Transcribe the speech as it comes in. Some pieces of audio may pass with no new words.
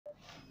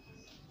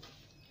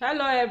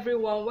Hello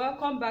everyone,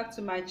 welcome back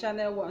to my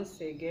channel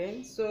once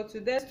again. So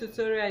today's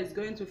tutorial is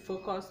going to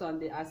focus on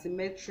the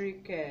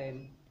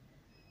asymmetric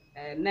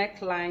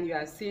neckline you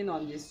are seeing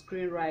on the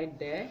screen right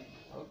there.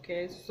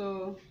 Okay,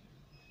 so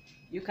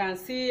you can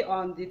see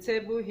on the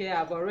table here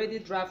I've already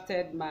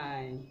drafted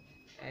my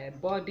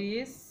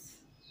bodies.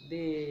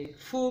 The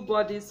full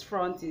bodies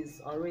front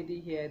is already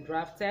here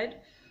drafted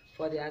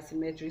for the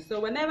asymmetric.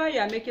 So whenever you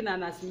are making an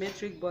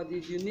asymmetric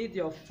bodies, you need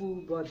your full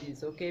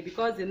bodies, okay,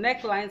 because the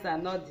necklines are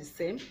not the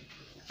same.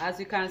 As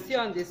you can see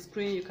on the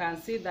screen, you can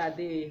see that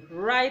the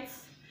right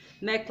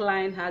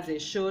neckline has a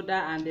shoulder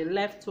and the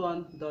left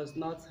one does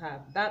not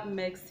have. That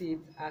makes it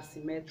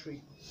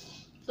asymmetric.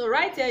 So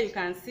right here you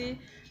can see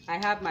I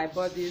have my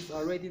bodies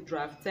already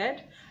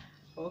drafted.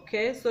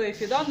 Okay, so if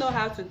you don't know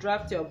how to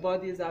draft your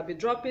bodies, I'll be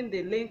dropping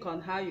the link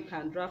on how you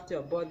can draft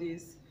your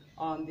bodies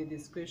on the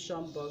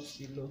description box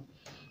below.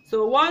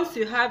 So once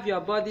you have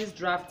your bodies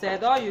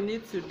drafted, all you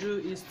need to do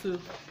is to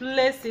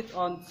place it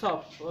on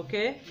top.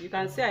 Okay, you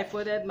can see I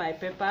folded my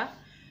paper.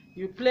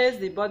 You place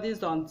the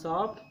bodies on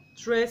top,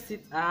 trace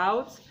it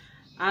out,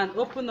 and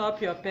open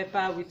up your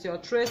paper with your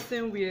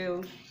tracing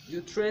wheel.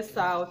 You trace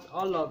out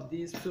all of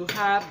these to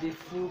have the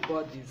full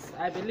bodies.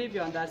 I believe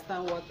you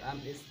understand what I'm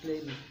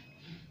explaining.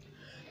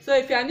 So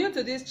if you are new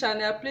to this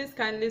channel, please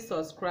kindly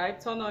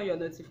subscribe, turn on your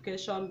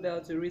notification bell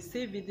to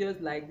receive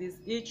videos like this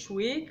each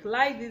week.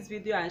 Like this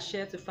video and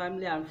share to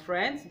family and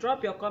friends.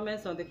 Drop your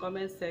comments on the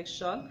comment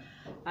section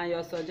and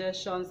your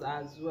suggestions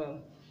as well.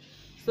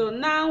 So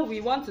now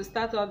we want to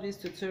start off this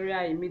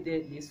tutorial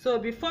immediately. So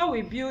before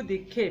we build the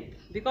cape,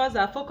 because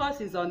our focus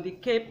is on the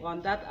cape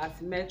on that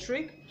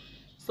asymmetric,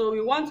 so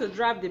we want to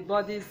draft the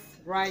bodies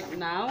right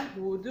now.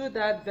 We'll do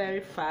that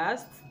very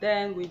fast,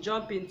 then we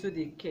jump into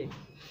the cape.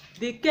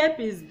 The cape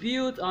is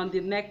built on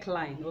the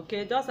neckline,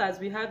 okay, just as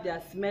we have the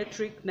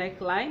asymmetric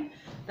neckline.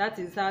 That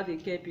is how the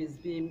cape is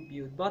being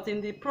built. But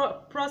in the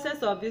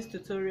process of this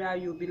tutorial,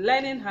 you'll be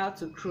learning how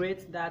to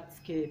create that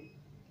cape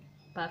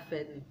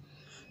perfectly.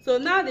 So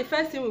now the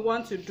first thing we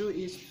want to do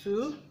is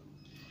to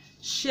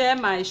share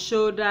my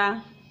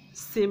shoulder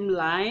seam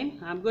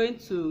line. I'm going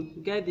to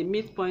get the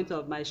midpoint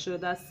of my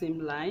shoulder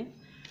seam line,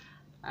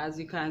 as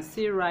you can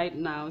see right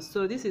now.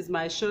 So this is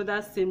my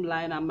shoulder seam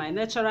line and my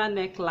natural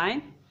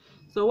neckline.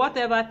 So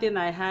whatever thing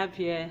I have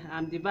here,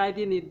 I'm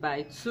dividing it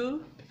by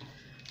 2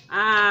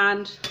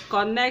 and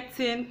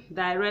connecting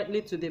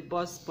directly to the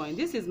bust point.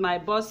 This is my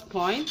bust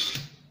point,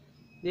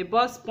 the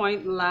bust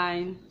point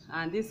line,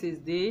 and this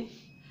is the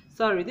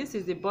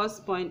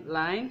bust point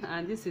line,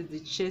 and this is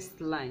the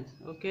chest line.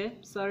 Okay,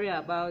 sorry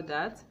about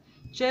that.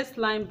 Chest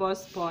line,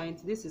 bust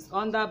point. This is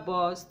under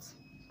bust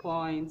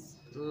point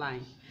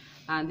line,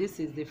 and this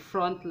is the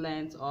front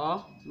length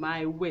or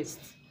my waist.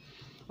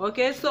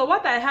 Okay, so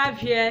what I have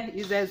here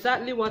is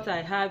exactly what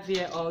I have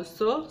here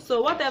also.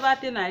 So whatever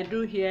thing I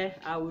do here,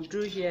 I will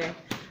do here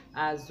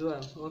as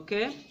well.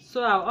 Okay,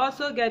 so I'll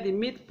also get the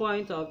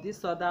midpoint of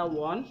this other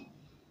one.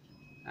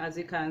 As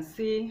you can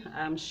see,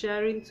 I'm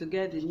sharing to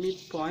get the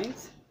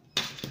midpoint,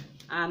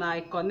 and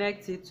I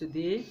connect it to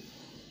the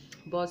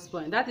bust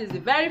point. That is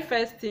the very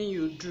first thing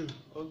you do.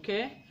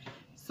 Okay,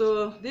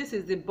 so this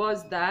is the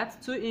bust dart,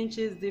 2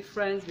 inches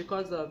difference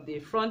because of the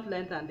front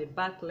length and the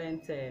back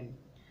length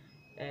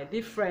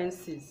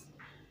differences.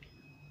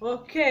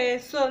 Okay,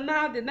 so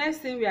now the next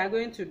thing we are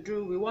going to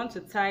do, we want to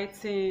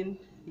tighten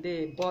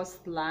the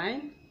bust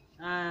line,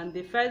 and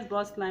the first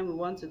bust line we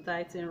want to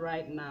tighten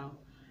right now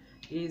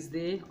is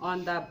the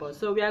under bust.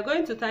 So we are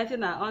going to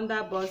tighten our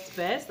under bust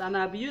first, and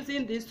I'll be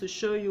using this to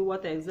show you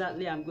what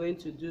exactly I'm going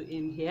to do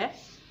in here.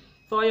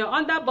 For your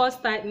under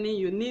bust tightening,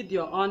 you need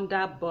your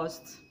under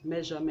bust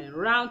measurement.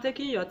 Round,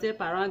 taking your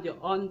tape around your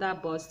under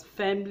bust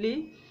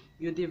firmly,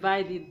 you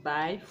divide it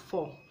by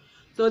 4.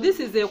 So this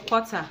is a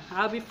quarter.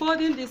 I'll be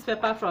folding this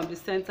paper from the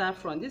center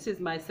front. This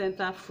is my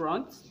center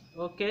front.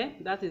 Okay,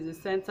 that is the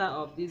center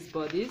of these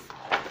bodies.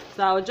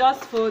 So I'll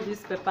just fold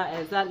this paper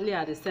exactly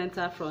at the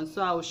center front.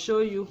 So I'll show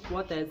you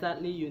what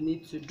exactly you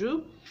need to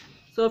do.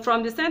 So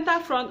from the center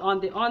front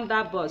on the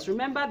under bust,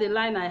 remember the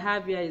line I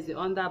have here is the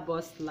under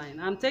bust line.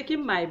 I'm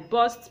taking my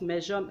bust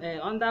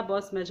under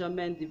bust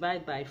measurement,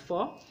 divide by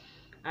 4.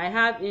 I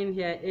have in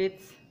here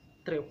 8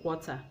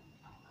 3/4.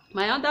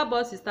 My under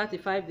bust is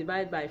 35,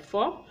 divided by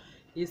 4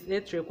 is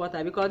 8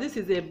 3/4, because this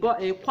is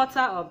a quarter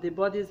of the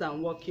bodies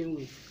I'm working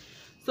with.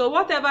 So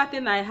whatever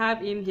thing I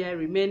have in here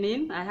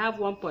remaining, I have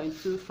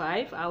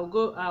 1.25.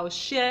 I'll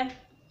share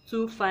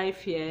 2.5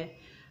 here,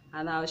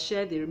 and I'll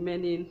share the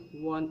remaining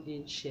 1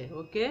 inch here.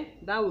 Okay,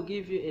 that will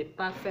give you a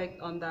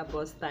perfect under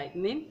bust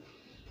tightening.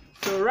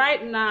 So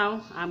right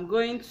now I'm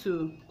going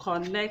to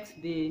connect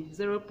the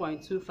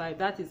 0.25,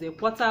 that is a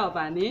quarter of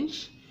an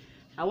inch.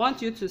 I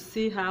want you to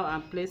see how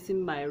I'm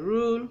placing my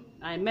rule.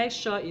 I make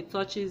sure it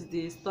touches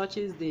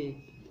the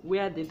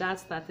where the dart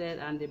started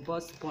and the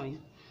bust point.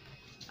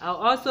 I'll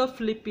also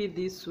flip it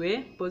this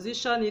way,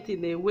 position it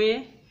in a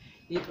way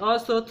it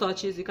also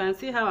touches. You can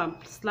see how I'm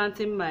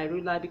slanting my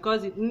ruler,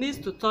 because it needs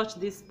to touch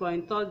this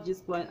point,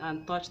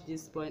 and touch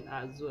this point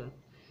as well.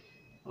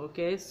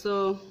 Okay,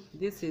 so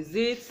this is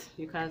it.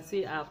 You can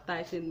see I've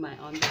tightened my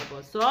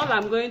underbust. So all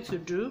I'm going to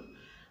do,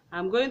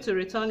 I'm going to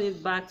return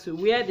it back to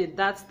where the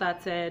dart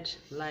started,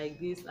 like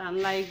this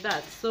and like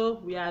that. So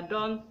we are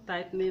done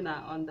tightening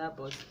our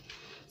underbust.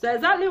 So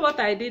exactly what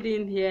I did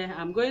in here,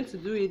 I'm going to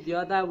do it the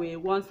other way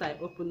once I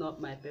open up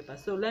my paper.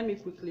 So let me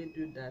quickly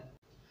do that.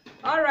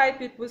 All right,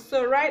 people,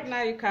 so right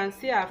now you can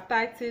see I've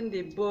tightened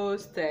the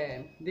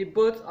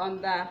both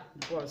under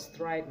bust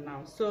right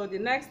now. So the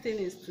next thing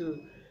is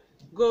to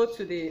go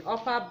to the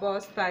upper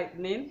bust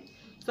tightening.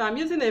 So I'm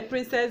using a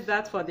princess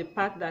dart for the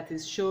part that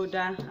is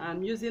shoulder.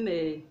 I'm using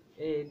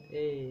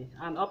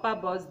an upper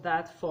bust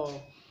dart for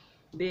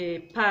the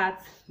part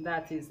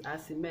that is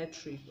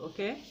asymmetric.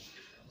 Okay,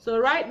 so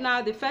right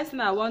now the first thing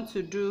I want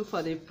to do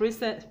for the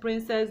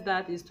princess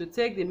dart is to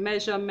take the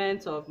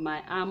measurement of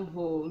my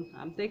armhole.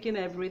 I'm taking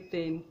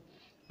everything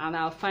and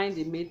I'll find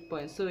the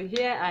midpoint. So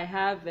here I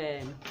have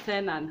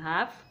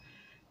 10.5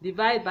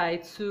 divide by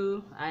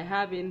 2. I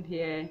have in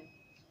here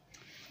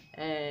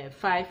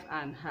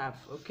 5.5.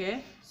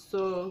 Okay,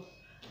 so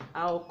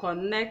I'll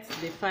connect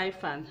the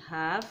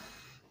 5.5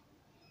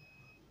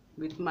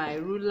 with my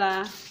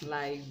ruler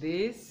like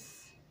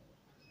this.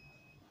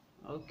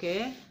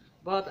 Okay,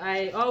 but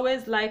I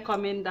always like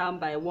coming down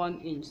by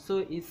 1 inch so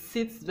it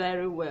sits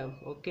very well.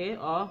 Okay,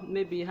 or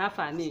maybe half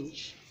an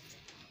inch.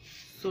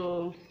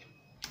 So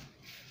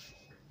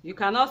you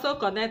can also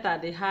connect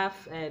at the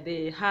half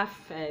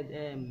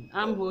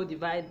armhole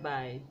divide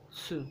by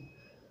 2.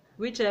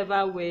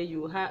 Whichever way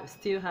you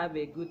still have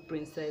a good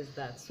princess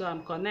dart. So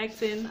I'm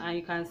connecting and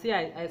you can see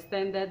I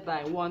extended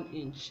by 1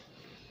 inch.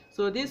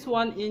 So this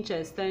 1 inch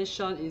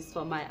extension is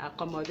for my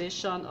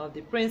accommodation of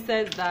the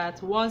princess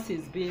dart once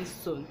it's being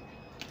sewn.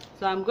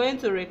 So I'm going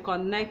to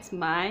reconnect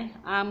my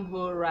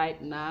armhole right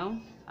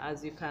now,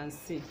 as you can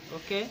see.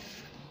 Okay,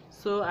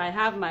 so I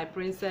have my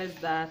princess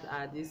dart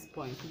at this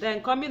point.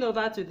 Then coming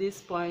over to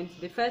this point,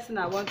 the first thing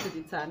I want to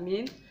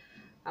determine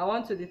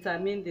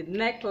the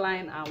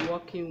neckline I'm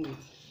working with.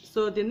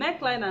 So the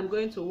neckline I'm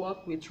going to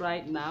work with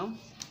right now,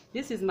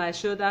 this is my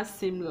shoulder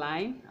seam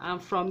line,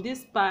 and from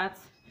this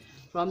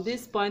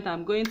point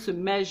I'm going to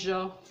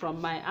measure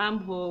from my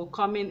armhole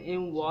coming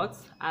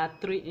inwards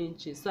at 3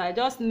 inches. So I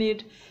just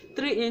need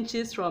 3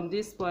 inches from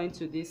this point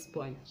to this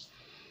point.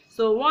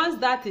 So once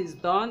that is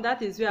done,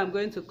 that is where I'm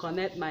going to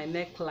connect my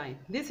neckline.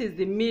 This is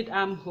the mid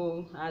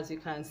armhole, as you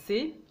can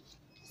see.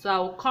 So I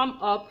will come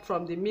up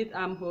from the mid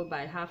armhole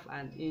by half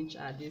an inch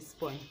at this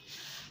point,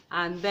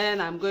 and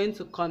then I'm going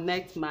to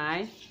connect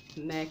my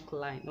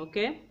neckline.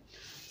 Okay,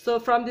 so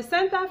from the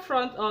center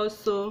front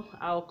also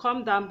I'll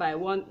come down by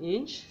 1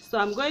 inch. So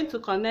I'm going to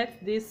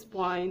connect this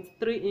point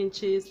 3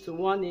 inches to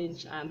 1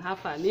 inch and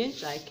half an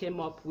inch I came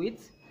up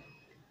with.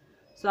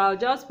 So I'll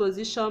just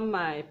position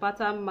my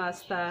pattern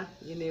master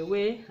in a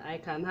way I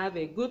can have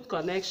a good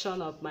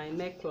connection of my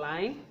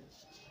neckline.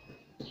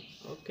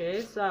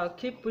 Okay, so I'll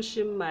keep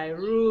pushing my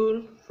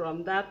rule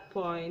from that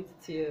point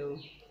till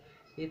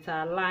it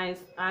aligns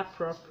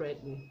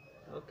appropriately.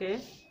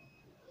 Okay,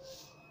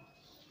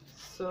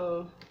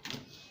 so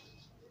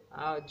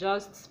I'll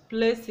just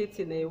place it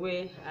in a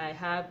way I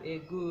have a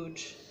good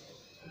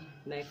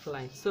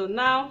neckline. So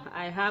now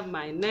I have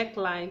my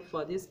neckline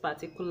for this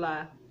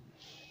particular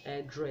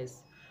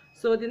dress.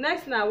 So the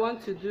next thing I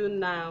want to do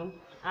now,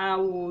 I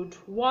would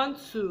want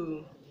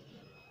to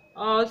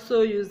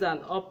also use an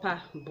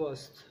upper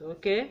bust.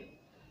 Okay,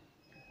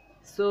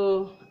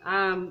 so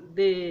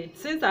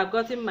since I've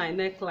gotten my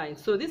neckline,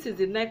 so this is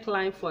the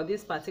neckline for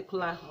this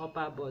particular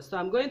upper bust. So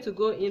I'm going to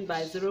go in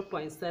by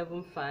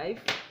 0.75.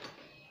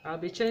 I'll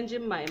be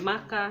changing my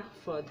marker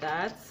for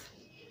that.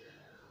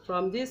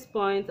 From this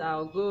point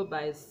I'll go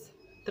by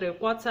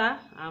 3/4,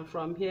 and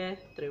from here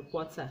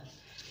 3/4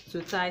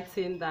 to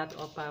tighten that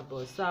upper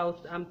bust. So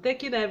I'm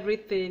taking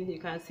everything. You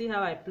can see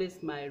how I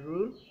place my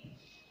rule.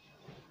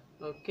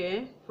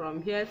 Okay,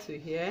 from here to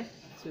here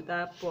to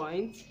that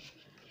point,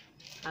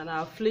 and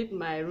I'll flip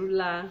my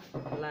ruler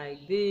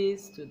like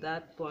this to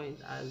that point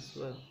as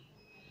well.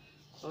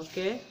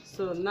 Okay,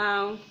 so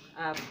now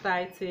I've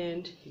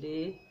tightened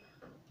the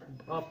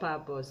upper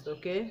bust.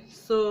 Okay,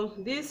 so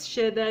this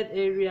shaded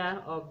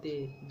area of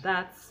the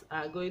darts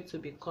are going to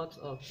be cut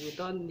off. We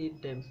don't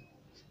need them.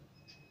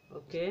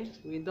 Okay,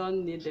 we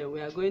don't need them.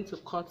 We are going to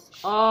cut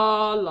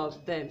all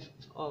of them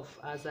off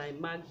as I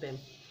mark them.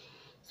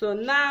 So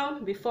now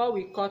before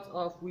we cut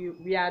off,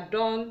 we are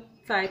done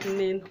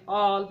tightening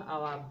all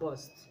our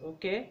busts.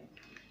 Okay,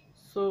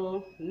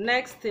 so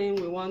next thing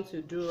we want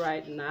to do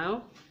right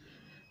now,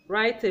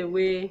 right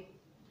away,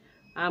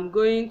 I'm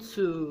going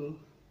to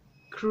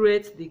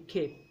create the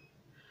cape.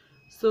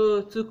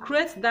 So to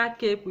create that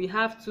cape, we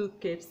have 2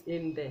 capes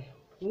in there.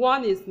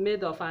 One is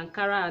made of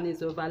Ankara and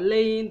is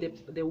overlaying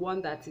the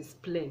one that is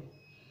plain.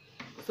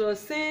 So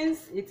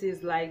since it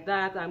is like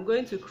that, I'm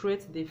going to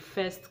create the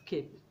first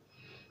cape.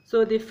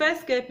 So the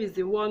first cape is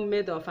the one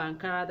made of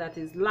Ankara that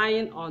is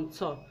lying on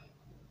top.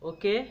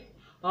 Okay,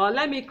 or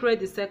let me create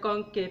the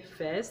second cape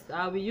first.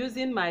 I'll be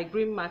using my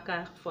green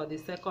marker for the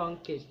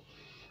second cape.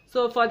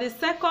 So for the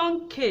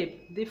second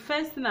cape, the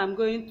first thing I'm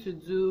going to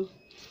do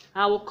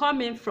I will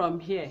come in from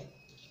here.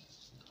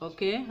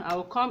 Okay, I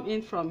will come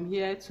in from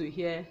here to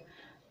here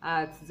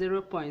at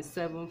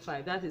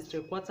 0.75. That is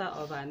 3/4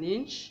 of an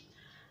inch.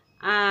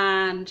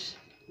 And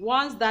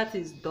once that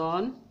is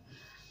done,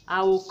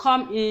 I will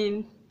come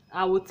in,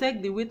 I will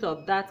take the width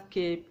of that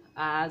cape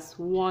as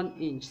 1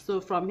 inch. So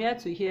from here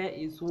to here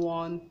is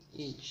 1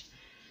 inch.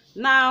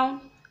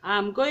 Now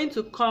I'm going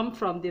to come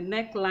from the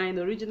neckline,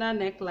 the original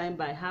neckline,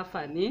 by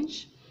 1/2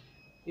 inch.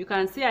 You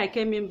can see I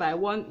came in by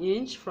 1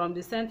 inch. From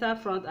the center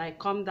front, I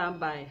come down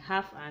by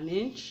 1/2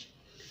 inch.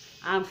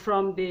 And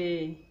from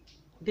the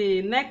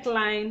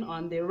neckline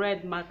on the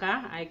red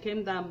marker, I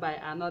came down by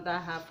another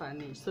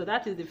 1/2 inch. So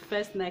that is the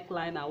first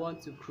neckline I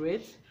want to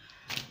create,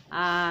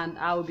 and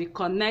I will be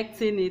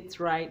connecting it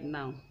right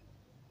now.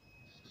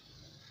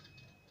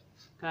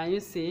 Can you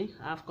see?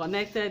 I've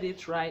connected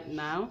it right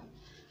now,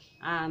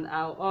 and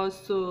I'll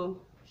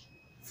also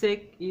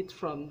take it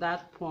from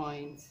that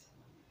point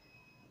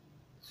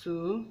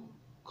to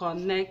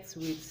connect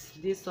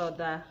with this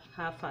other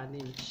 1/2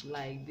 inch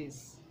like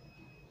this.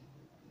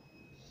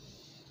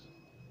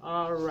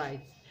 All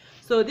right,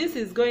 so this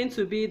is going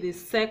to be the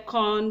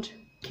second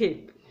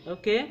cape.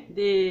 Okay,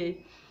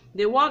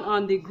 the one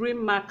on the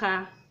green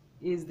marker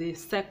is the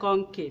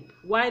second cape,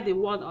 while the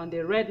one on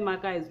the red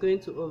marker is going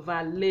to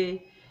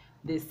overlay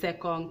the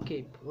second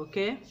cape,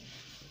 okay,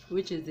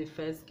 which is the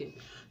first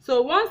cape.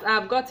 So once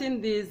I've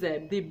gotten this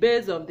the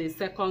base of the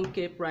second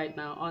cape right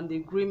now on the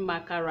green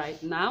marker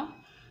right now,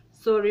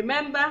 so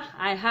remember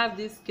I have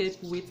this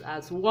cape width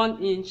as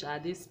 1 inch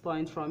at this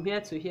point. From here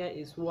to here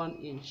is 1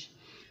 inch.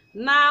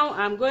 Now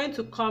I'm going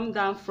to come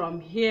down from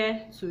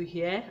here to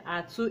here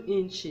at 2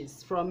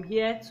 inches. From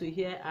here to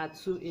here at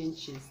 2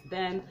 inches.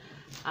 Then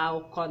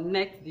I'll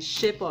connect the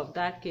shape of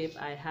that cape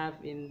I have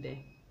in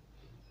there.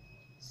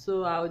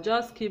 So I'll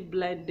just keep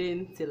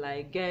blending till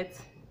I get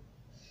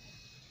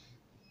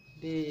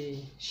the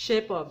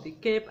shape of the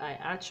cape I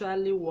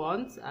actually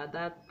want at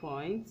that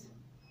point.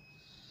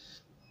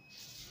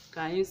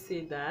 Can you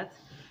see that?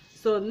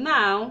 So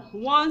now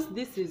once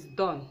this is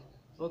done,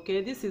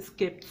 okay, this is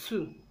cape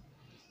 2.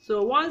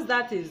 So once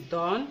that is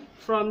done,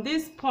 from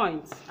this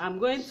point I'm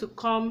going to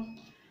come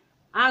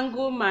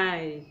angle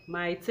my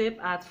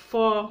tape at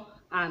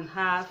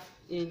 4.5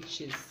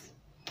 inches.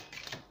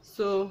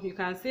 So you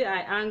can see I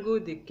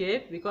angled the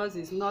cape because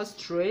it's not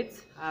straight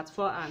at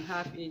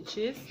 4.5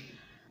 inches.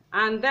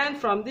 And then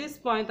from this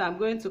point I'm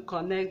going to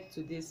connect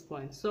to this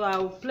point. So I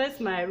will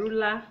place my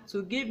ruler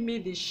to give me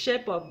the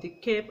shape of the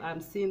cape I'm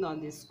seeing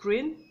on the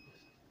screen.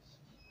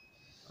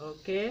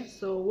 Okay,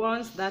 so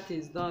once that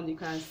is done, you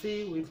can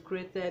see we've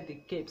created the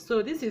cape.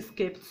 So this is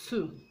cape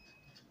 2,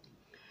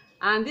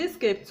 and this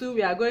cape 2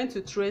 we are going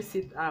to trace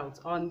it out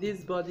on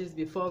these bodies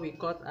before we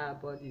cut our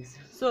bodies.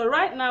 So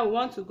right now we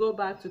want to go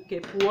back to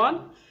cape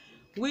 1,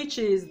 which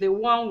is the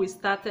one we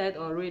started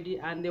already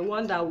and the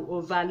one that will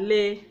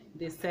overlay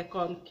the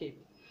second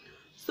cape.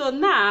 So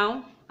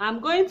now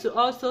I'm going to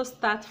also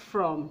start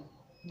from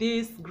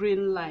this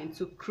green line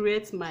to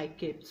create my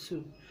cape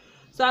 2.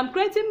 So I'm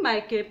creating my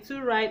cape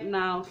 2 right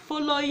now,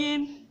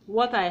 following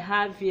what I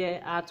have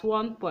here at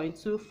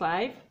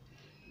 1.25,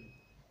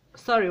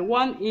 sorry,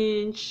 1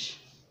 inch,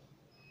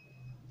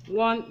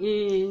 1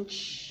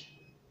 inch.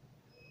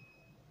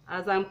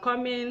 As I'm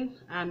coming,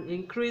 I'm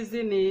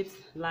increasing it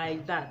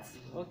like that.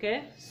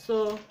 Okay,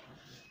 so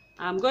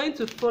I'm going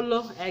to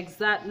follow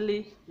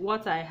exactly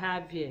what I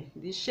have here.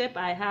 The shape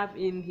I have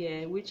in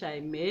here, which I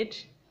made,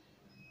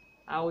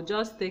 I will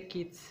just take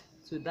it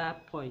to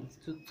that point,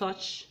 to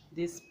touch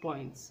these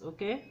points,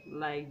 okay,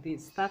 like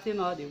this, starting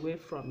all the way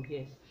from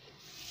here.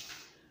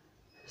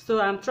 So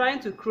I'm trying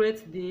to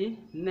create the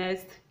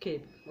next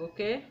cape.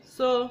 Okay,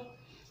 so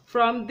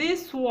from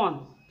this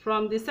one,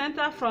 from the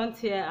center front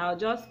here, I'll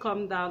just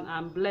come down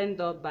and blend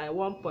up by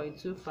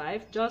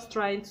 1.25, just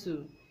trying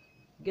to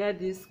get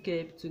this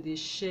cape to the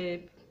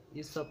shape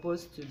it's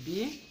supposed to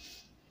be.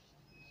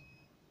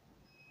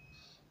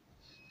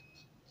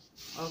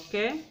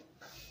 Okay,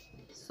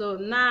 so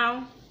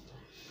now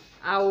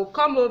I will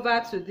come over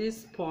to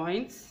this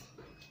point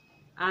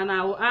and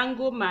I will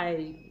angle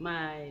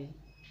my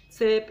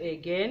tape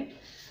again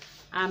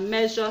and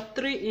measure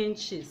 3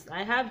 inches.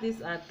 I have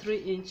this at 3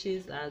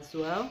 inches as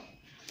well,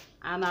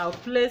 and I'll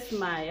place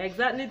my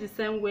exactly the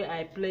same way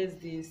I place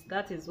this.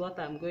 That is what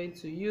I'm going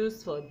to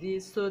use for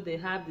this, so they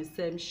have the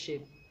same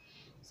shape.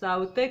 So I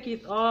will take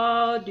it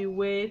all the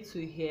way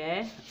to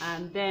here,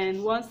 and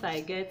then once I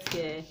get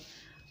here,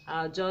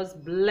 I'll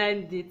just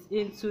blend it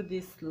into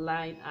this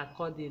line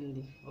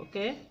accordingly.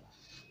 Okay,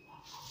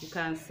 you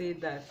can see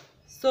that.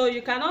 So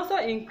you can also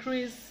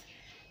increase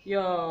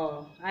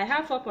your, I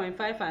have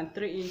 4.5 and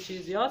 3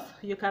 inches.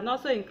 You can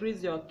also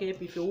increase your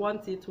cape if you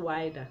want it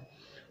wider,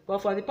 but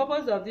for the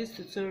purpose of this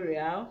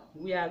tutorial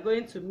we are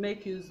going to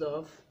make use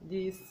of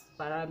these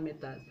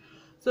parameters.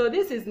 So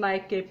this is my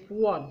cape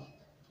 1,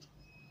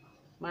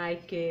 my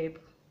cape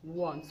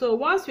 1. So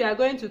once we are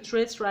going to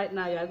trace right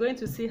now, you are going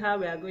to see how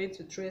we are going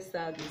to trace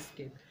out this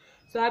cape.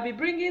 So I'll be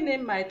bringing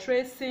in my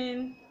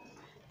tracing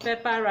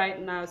paper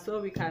right now, so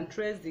we can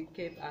trace the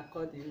cape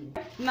accordingly.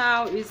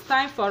 Now it's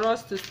time for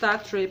us to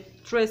start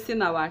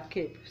tracing our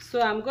cape.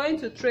 So I'm going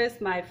to trace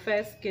my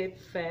first cape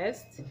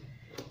first.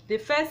 The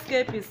first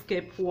cape is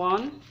cape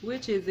 1,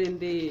 which is in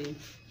the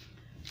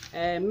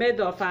made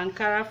of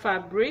Ankara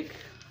fabric.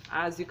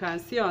 As you can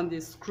see on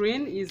the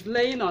screen, is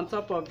laying on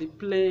top of the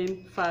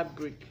plain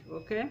fabric.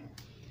 Okay,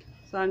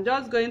 so I'm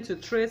just going to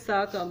trace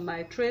out on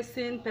my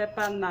tracing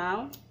paper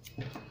now.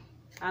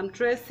 I'm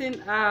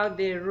tracing out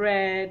the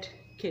red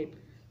cape,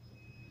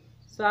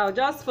 so I'll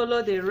just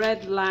follow the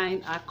red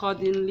line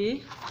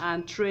accordingly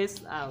and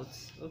trace out.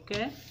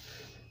 Okay,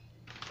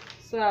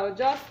 so I'll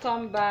just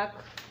come back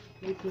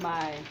with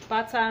my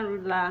pattern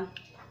ruler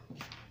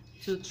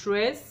to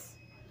trace.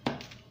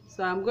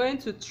 So I'm going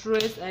to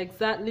trace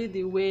exactly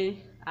the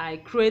way I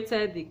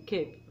created the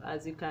cape,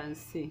 as you can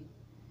see.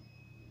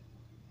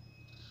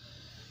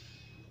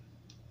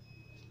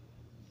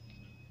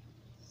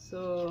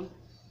 So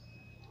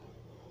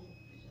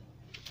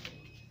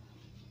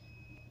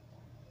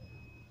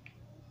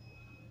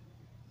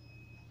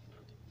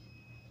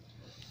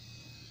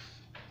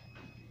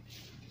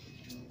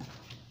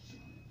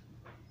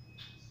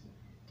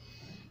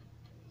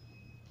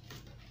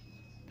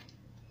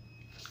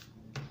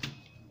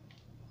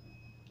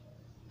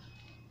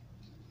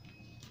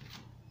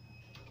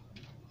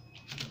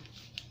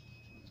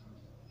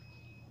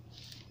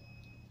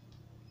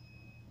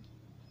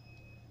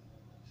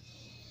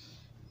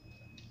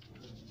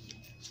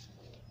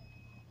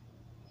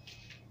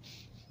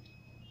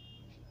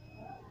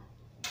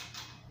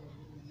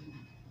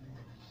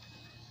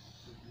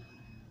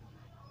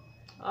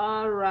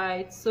all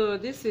right, so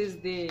this is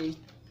the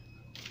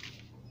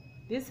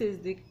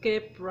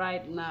cape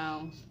right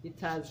now. It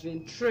has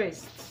been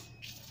traced.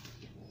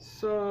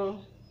 So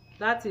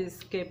that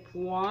is cape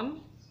 1,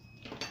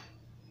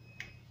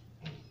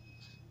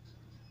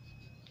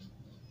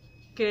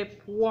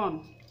 cape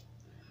 1.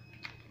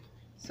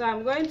 So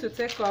I'm going to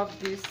take off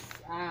this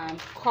and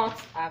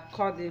cut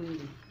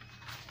accordingly.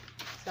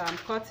 So I'm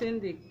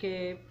cutting the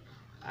cape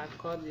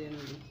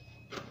accordingly.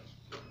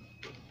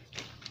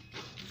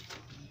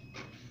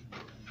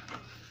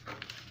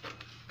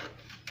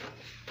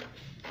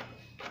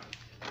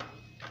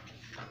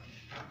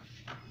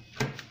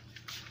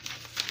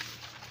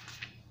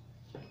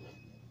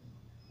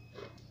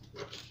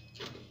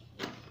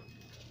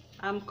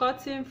 I'm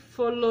cutting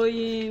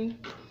following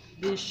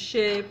the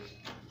shape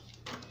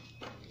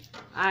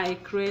I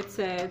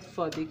created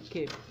for the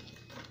cape.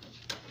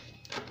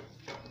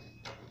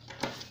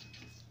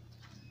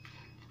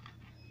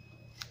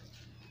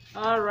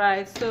 All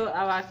right, so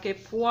our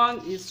cape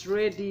 1 is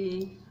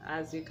ready.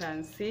 As you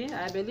can see,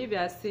 I believe you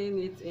are seeing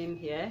it in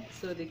here.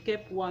 So the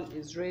cape 1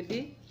 is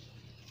ready.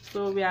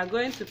 So we are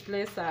going to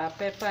place our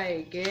paper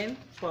again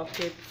for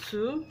cape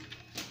 2.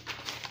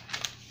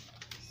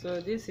 So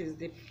this is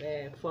the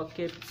for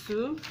cape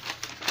 2.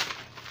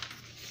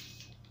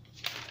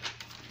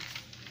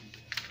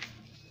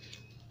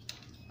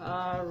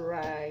 All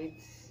right.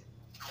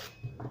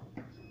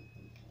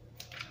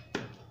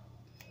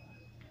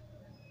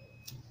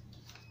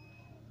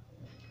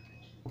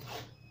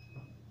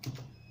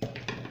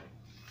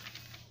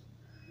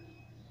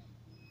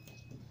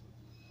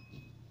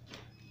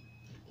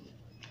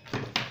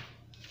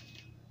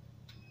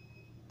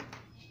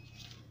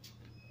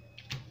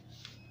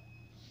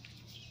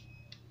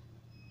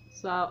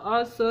 So I'll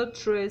also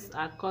trace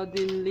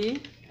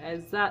accordingly,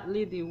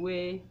 exactly the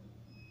way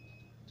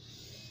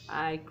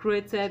I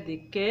created the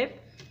cape.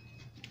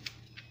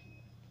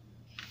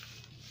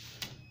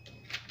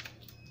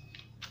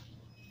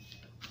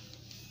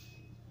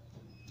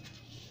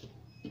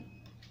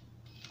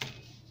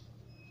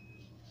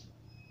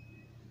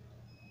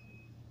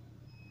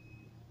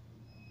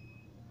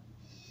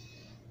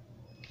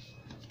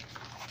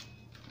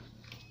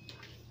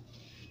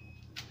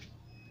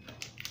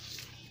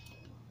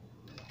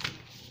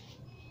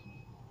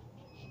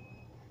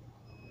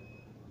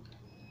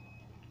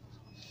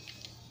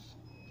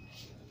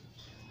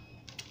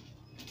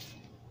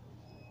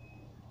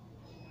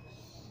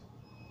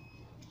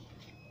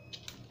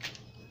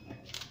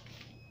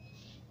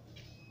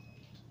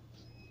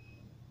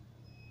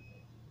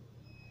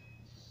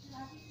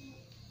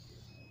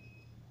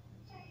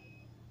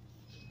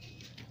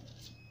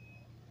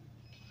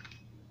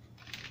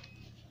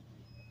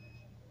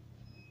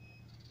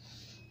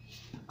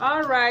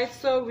 All right,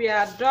 so we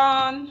are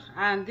done,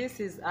 and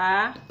this is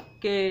our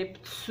cape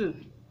 2,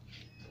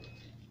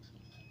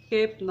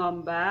 cape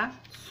number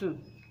 2.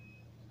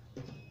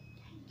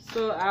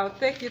 So I'll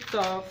take it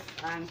off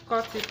and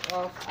cut it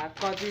off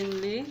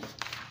accordingly,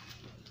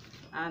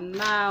 and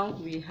now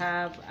we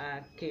have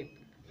our cape.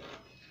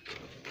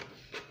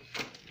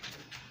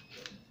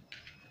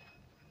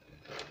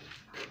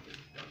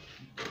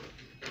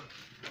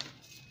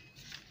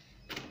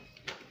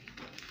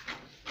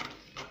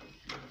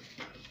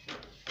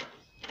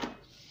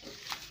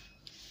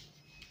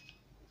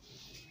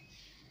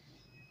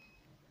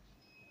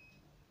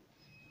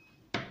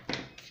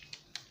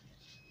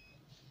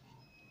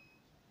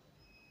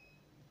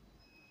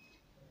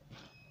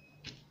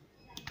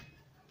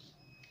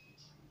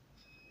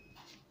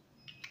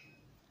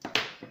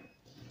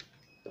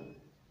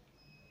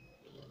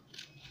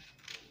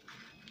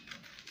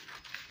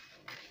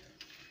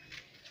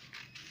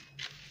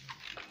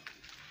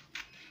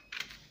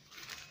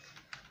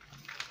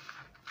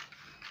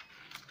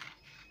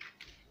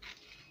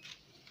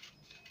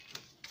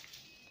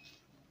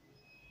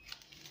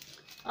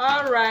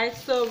 All right,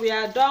 so we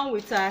are done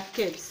with our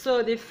cape.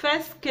 So the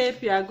first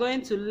cape, you are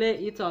going to lay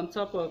it on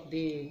top of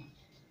the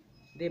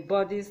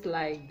bodies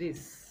like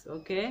this.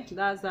 Okay,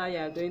 that's how you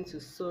are going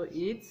to sew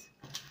it.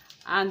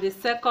 And the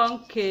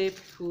second cape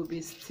will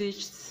be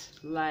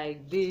stitched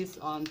like this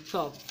on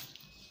top.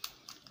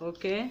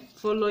 Okay,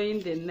 following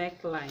the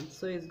neckline.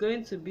 So it's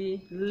going to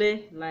be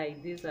lay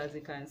like this, as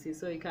you can see.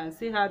 So you can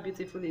see how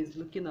beautiful it's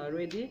looking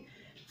already.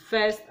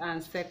 First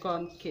and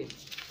second cape.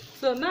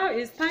 So now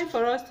it's time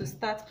for us to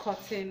start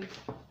cutting,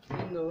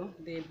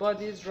 the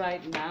bodies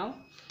right now.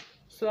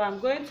 So I'm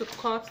going to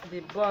cut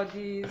the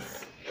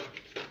bodies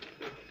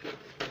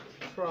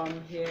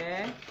from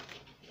here.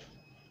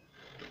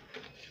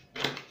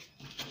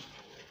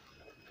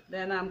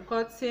 Then I'm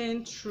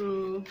cutting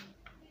through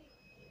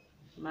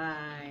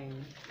my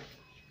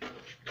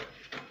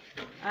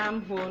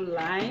armhole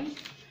line,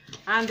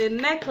 and the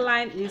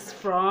neckline is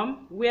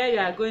from where you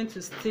are going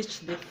to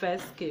stitch the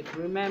first cape.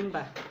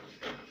 Remember,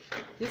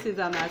 this is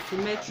an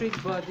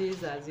asymmetric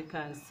bodies, as you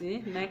can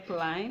see,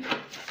 neckline.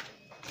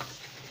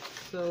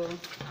 So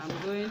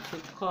I'm going to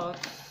cut.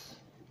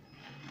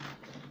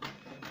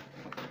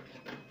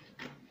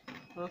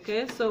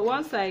 Okay, so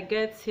once I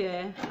get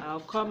here, I'll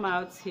come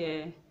out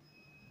here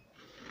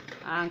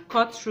and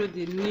cut through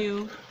the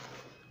new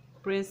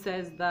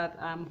princess dart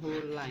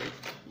armhole line.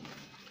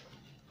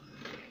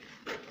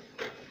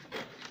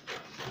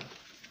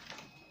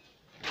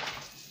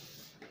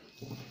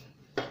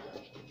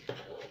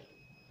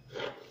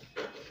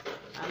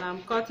 And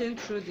I'm cutting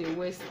through the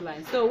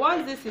waistline. So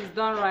once this is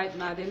done right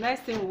now, the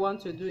next thing we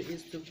want to do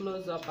is to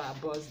close up our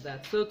bust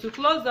dart. So to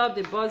close up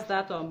the bust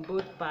dart on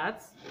both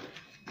parts,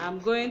 I'm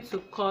going to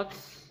cut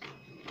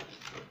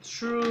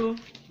through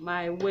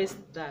my waist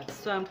dart.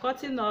 So I'm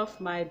cutting off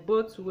my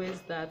both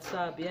waist dart, so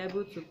I'll be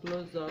able to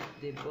close up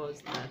the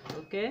bust dart.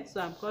 Okay,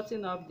 so I'm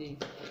cutting off the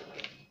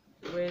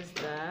waist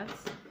dart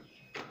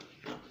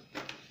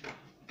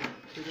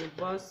to the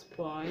bust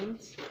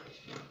point.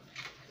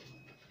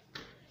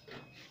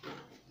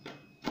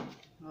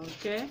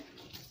 Okay,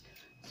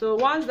 so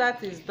once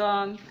that is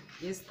done,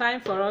 it's time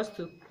for us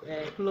to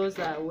close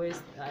our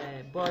waist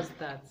bust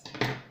dart.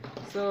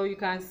 So you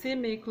can see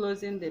me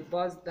closing the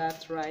bust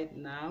dart right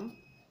now,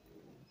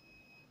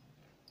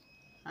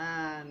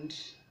 and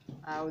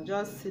I'll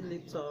just seal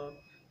it up.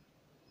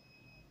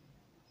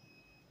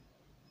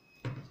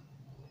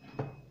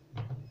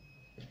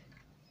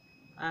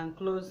 And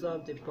close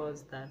up the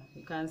bust dart.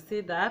 You can see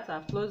that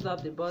I've closed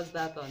up the bust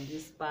dart on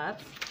this part,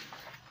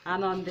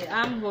 and on the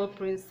armhole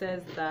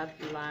princess dart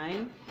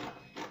line,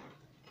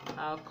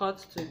 I'll cut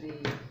to the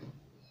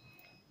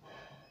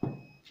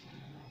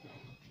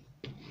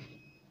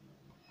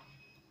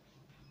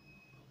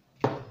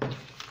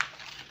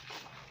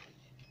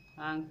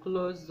and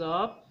close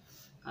up,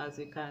 as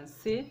you can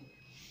see.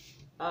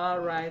 All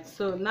right,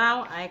 so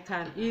now I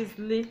can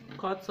easily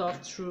cut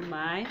off through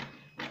my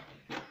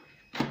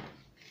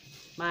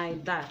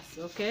darts.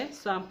 Okay,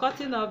 so I'm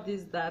cutting off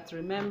this dart.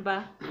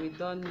 Remember, we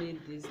don't need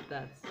this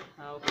dart.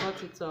 I'll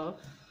cut it off,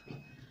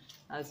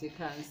 as you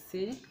can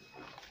see,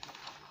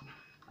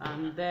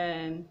 and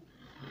then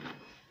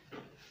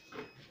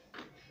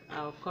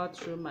I'll cut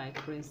through my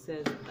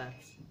princess dart.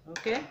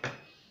 Okay,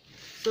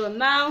 so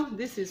now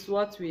this is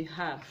what we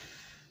have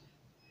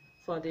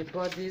for the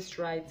bodies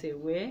right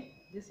away.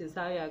 This is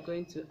how you are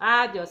going to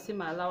add your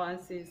seam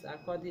allowances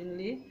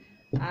accordingly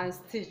and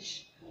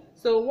stitch.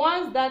 So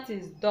once that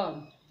is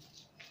done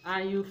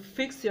and you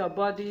fix your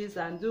bodies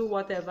and do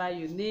whatever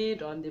you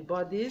need on the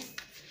bodies,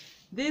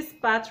 this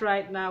part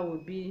right now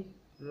will be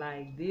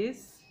like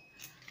this,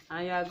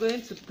 and you are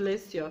going to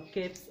place your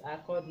capes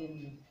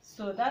accordingly.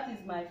 So that is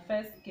my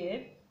first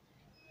cape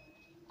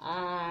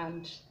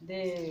and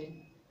the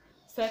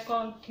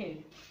second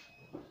cape.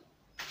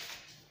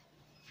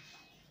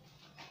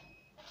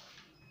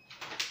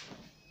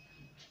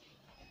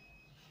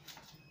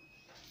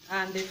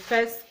 And the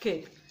first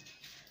cape.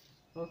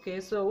 Okay,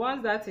 so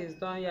once that is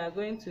done, you are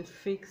going to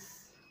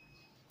fix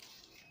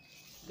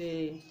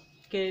the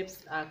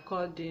capes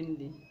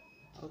accordingly.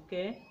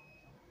 Okay,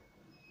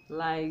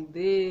 like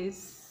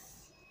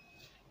this,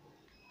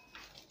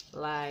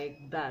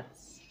 like that.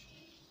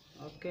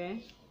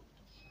 Okay,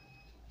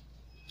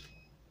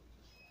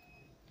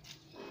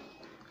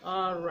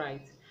 all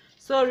right.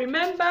 So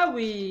remember,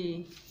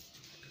 we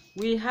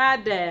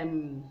had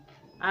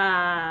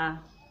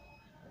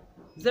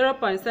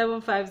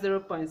 0.75,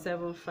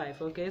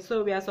 0.75. Okay,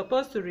 so we are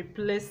supposed to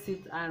replace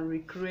it and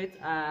recreate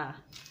our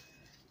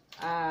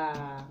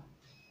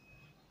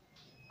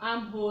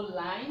armhole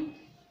line.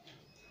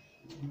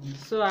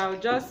 So I'll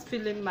just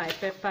fill in my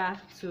paper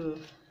to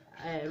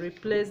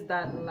replace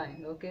that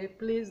line. Okay,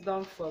 please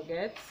don't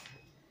forget.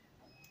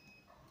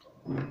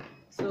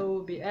 So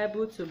we'll be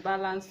able to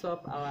balance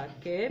up our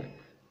cape.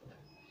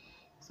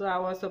 So I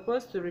was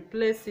supposed to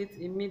replace it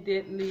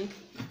immediately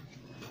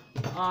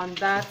on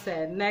that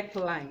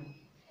neckline.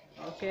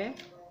 Okay,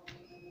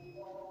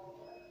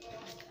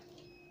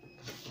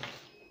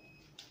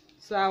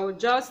 so I will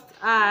just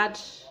add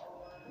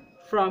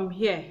from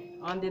here.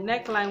 On the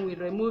neckline we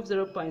remove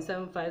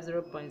 0.75,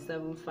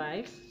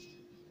 0.75.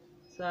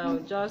 So I'll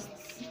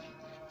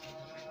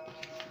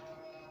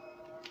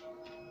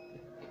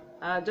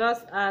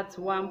just add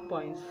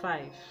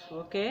 1.5,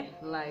 okay,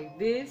 like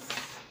this.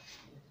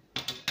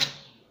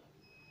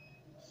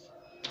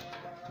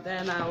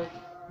 Then I'll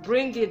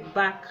bring it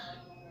back.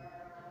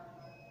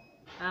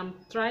 I'm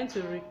trying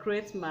to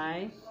recreate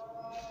my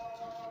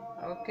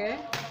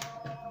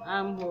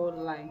armhole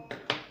line.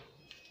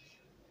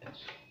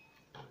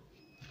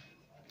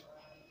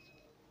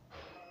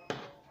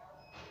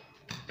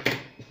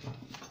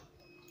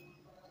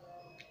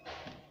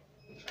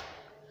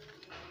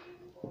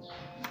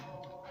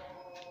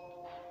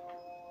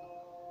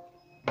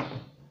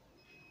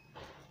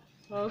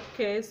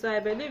 Okay, so I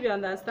believe you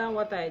understand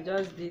what I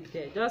just did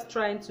there. Just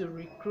trying to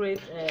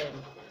recreate,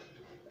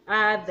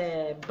 add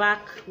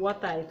back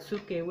what I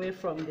took away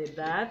from the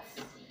darts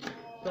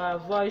to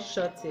avoid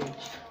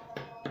shortage.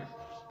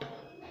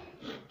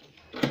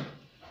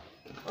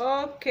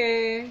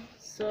 Okay,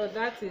 so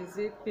that is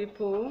it,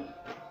 people.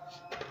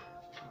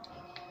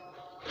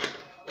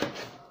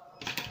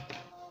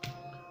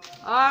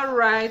 All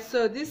right,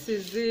 so this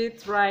is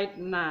it right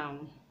now,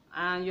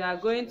 and you are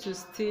going to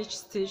stitch,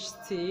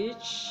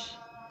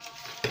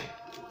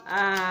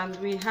 and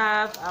we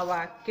have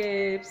our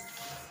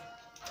capes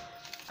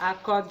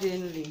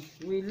accordingly.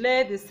 We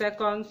lay the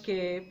second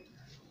cape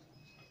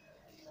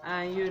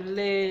and you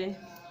lay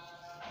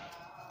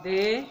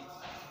the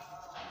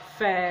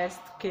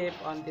first cape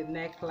on the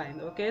neckline.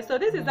 Okay, so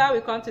this is how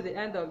we come to the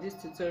end of this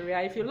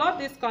tutorial. If you love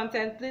this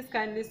content, please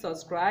kindly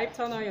subscribe,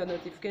 turn on your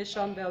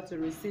notification bell to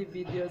receive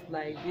videos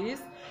like this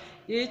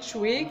each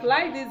week.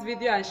 Like this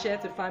video and share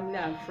to family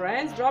and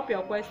friends. Drop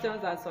your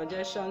questions and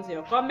suggestions,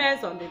 your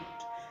comments on the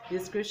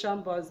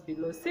description box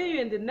below. See you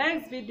in the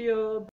next video.